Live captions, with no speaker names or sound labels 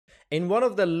In one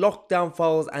of the lockdown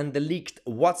files and the leaked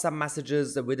WhatsApp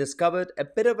messages, we discovered a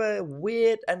bit of a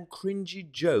weird and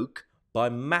cringy joke by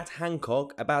Matt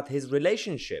Hancock about his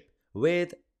relationship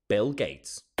with Bill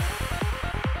Gates.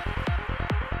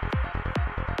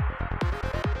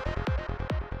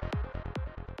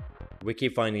 We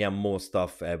keep finding out more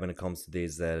stuff when it comes to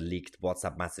these leaked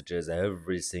WhatsApp messages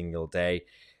every single day.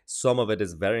 Some of it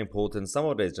is very important, some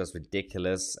of it is just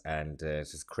ridiculous and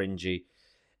it's just cringy.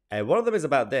 One of them is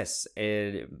about this.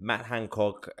 Matt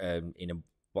Hancock, in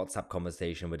a WhatsApp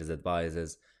conversation with his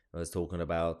advisors, was talking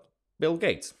about Bill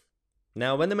Gates.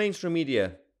 Now, when the mainstream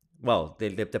media, well,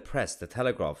 the press, the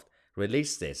Telegraph,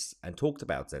 released this and talked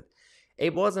about it,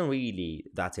 it wasn't really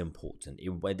that important.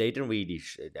 They didn't really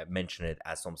mention it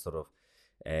as some sort of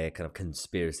kind of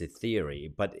conspiracy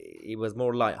theory, but it was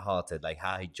more lighthearted, like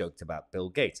how he joked about Bill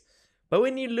Gates. But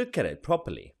when you look at it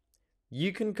properly,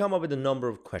 you can come up with a number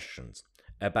of questions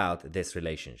about this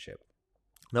relationship.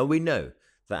 Now, we know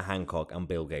that Hancock and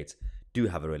Bill Gates do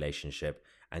have a relationship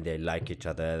and they like each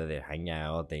other, they hang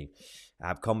out, they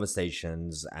have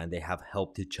conversations, and they have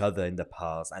helped each other in the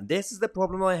past. And this is the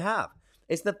problem I have.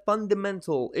 It's the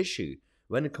fundamental issue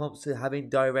when it comes to having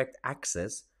direct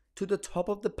access to the top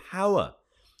of the power.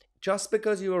 Just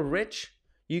because you are rich,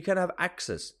 you can have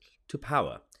access to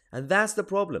power. And that's the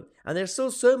problem. And there's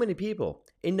so many people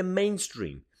in the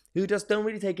mainstream who just don't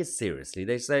really take it seriously.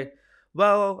 They say,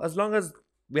 well, as long as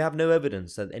we have no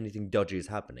evidence that anything dodgy is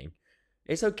happening,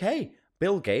 it's okay.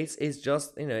 Bill Gates is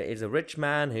just, is a rich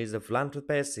man. He's a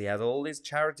philanthropist. He has all these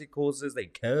charity causes that he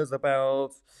cares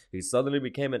about. He suddenly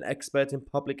became an expert in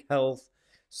public health.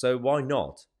 So why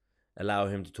not allow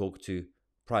him to talk to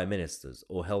prime ministers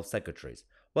or health secretaries?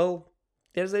 Well,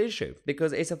 there's an issue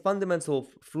because it's a fundamental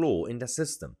flaw in the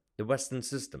system, the Western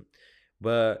system,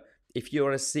 where if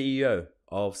you're a CEO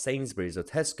of Sainsbury's or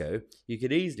Tesco, you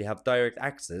could easily have direct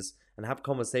access and have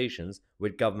conversations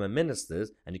with government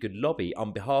ministers, and you could lobby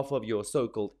on behalf of your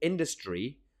so-called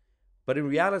industry. But in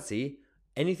reality,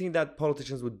 anything that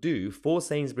politicians would do for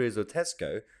Sainsbury's or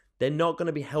Tesco, they're not going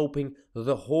to be helping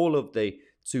the whole of the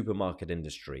supermarket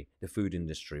industry, the food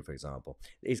industry, for example.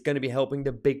 It's going to be helping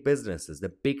the big businesses, the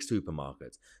big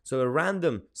supermarkets. So a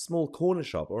random small corner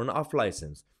shop or an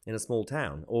off-license in a small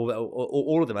town, or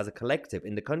all of them as a collective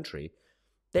in the country,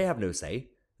 they have no say.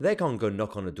 They can't go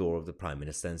knock on the door of the Prime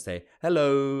Minister and say,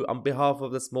 hello, on behalf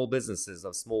of the small businesses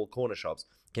of small corner shops,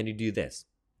 can you do this?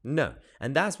 No.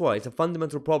 And that's why it's a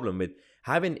fundamental problem with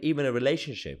having even a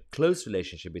relationship, close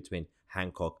relationship between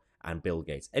Hancock and Bill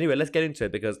Gates. Anyway, let's get into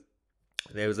it because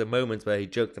there was a moment where he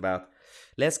joked about,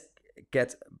 let's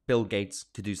get Bill Gates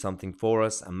to do something for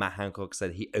us. And Matt Hancock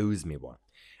said he owes me one.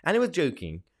 And it was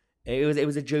joking. It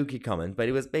was a jokey comment, but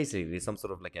it was basically some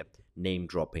sort of like a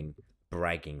name-dropping,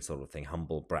 bragging sort of thing,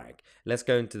 humble brag. Let's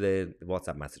go into the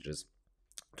WhatsApp messages.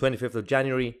 25th of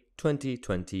January,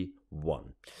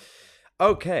 2021.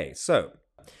 Okay, so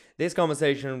this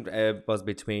conversation was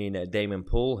between Damon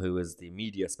Poole, who is the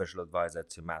media special advisor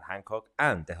to Matt Hancock,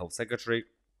 and the health secretary.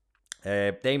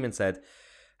 Damon said,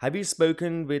 have you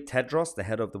spoken with Tedros, the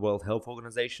head of the World Health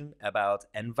Organization, about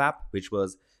NVAP, which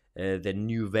was the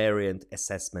new variant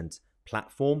assessment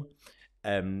platform?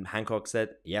 Hancock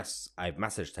said, yes, I've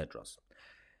messaged Tedros.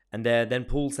 And then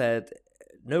Poole said,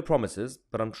 no promises,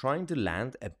 but I'm trying to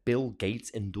land a Bill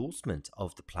Gates endorsement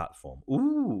of the platform.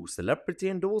 Ooh, celebrity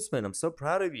endorsement. I'm so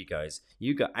proud of you guys.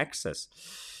 You got access.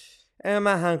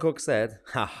 Emma Hancock said,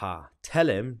 haha, tell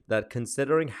him that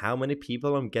considering how many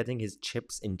people I'm getting his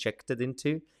chips injected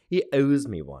into, he owes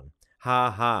me one.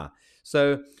 Ha ha.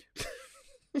 So,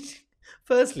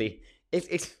 firstly,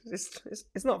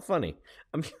 it's not funny.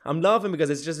 I'm laughing because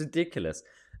it's just ridiculous.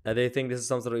 They think this is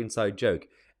some sort of inside joke.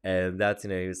 That,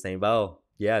 he was saying, well,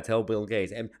 yeah, tell Bill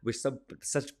Gates. And we're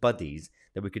such buddies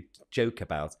that we could joke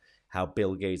about how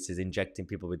Bill Gates is injecting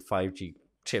people with 5G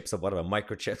chips or whatever,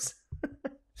 microchips.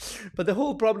 But the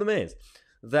whole problem is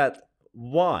that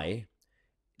why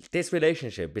this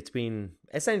relationship between,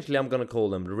 essentially I'm going to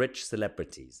call them rich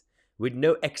celebrities with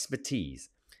no expertise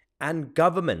and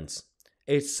governments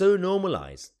is so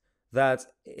normalized that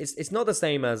it's not the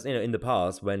same as, in the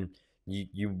past when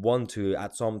you want to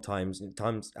at times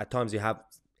you have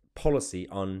policy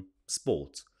on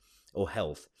sport or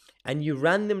health and you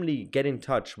randomly get in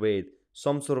touch with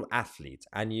some sort of athlete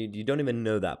and you don't even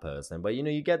know that person, but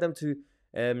you get them to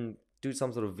do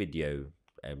some sort of video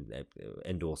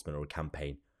endorsement or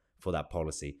campaign for that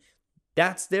policy.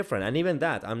 That's different. And even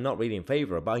that, I'm not really in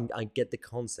favor of, but I get the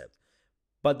concept.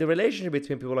 But the relationship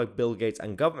between people like Bill Gates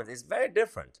and government is very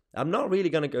different. I'm not really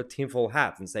going to go tinfoil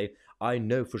hat and say, I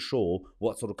know for sure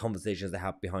what sort of conversations they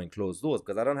have behind closed doors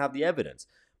because I don't have the evidence.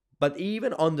 But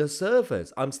even on the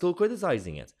surface, I'm still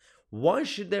criticizing it. Why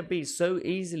should there be so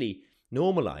easily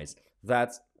normalized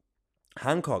that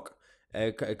Hancock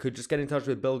could just get in touch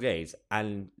with Bill Gates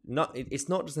and it's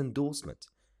not just endorsement.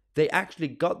 They actually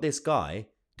got this guy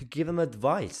to give them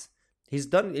advice. He's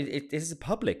done it. This is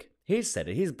public. He's said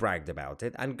it. He's bragged about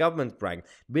it, and government bragged.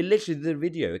 We literally did a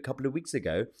video a couple of weeks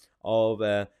ago of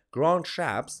Grant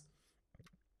Shapps,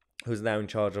 who's now in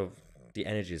charge of the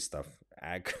energy stuff,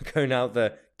 going out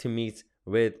there to meet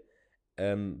with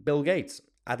Bill Gates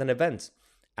at an event,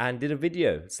 and did a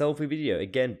video, selfie video,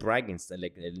 again bragging,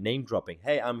 like name dropping.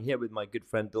 Hey, I'm here with my good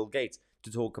friend Bill Gates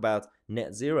to talk about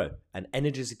net zero and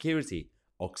energy security.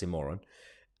 Oxymoron.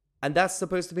 And that's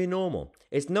supposed to be normal.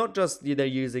 It's not just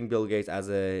using Bill Gates as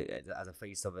a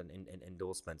face of an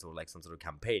endorsement or like some sort of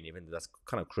campaign, even though that's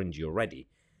kind of cringy already.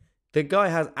 The guy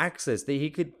has access.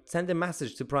 He could send a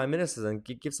message to prime ministers and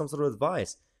give some sort of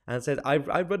advice and said, I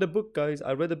read a book, guys.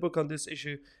 I read a book on this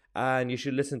issue, and you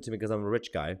should listen to me because I'm a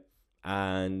rich guy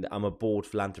and I'm a bored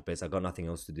philanthropist. I've got nothing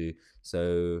else to do,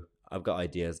 so I've got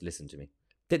ideas. Listen to me.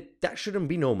 That shouldn't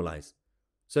be normalized.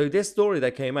 So this story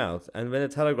that came out, and when the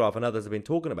Telegraph and others have been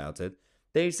talking about it,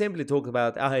 they simply talk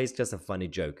about, it's just a funny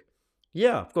joke.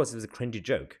 Yeah, of course, it was a cringy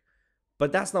joke.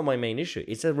 But that's not my main issue.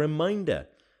 It's a reminder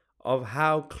of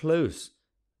how close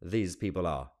these people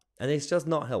are. And it's just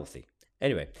not healthy.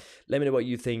 Anyway, let me know what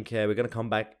you think. We're going to come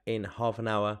back in half an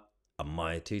hour. I'm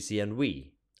Mahyar Tousi, and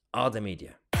we are the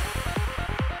media.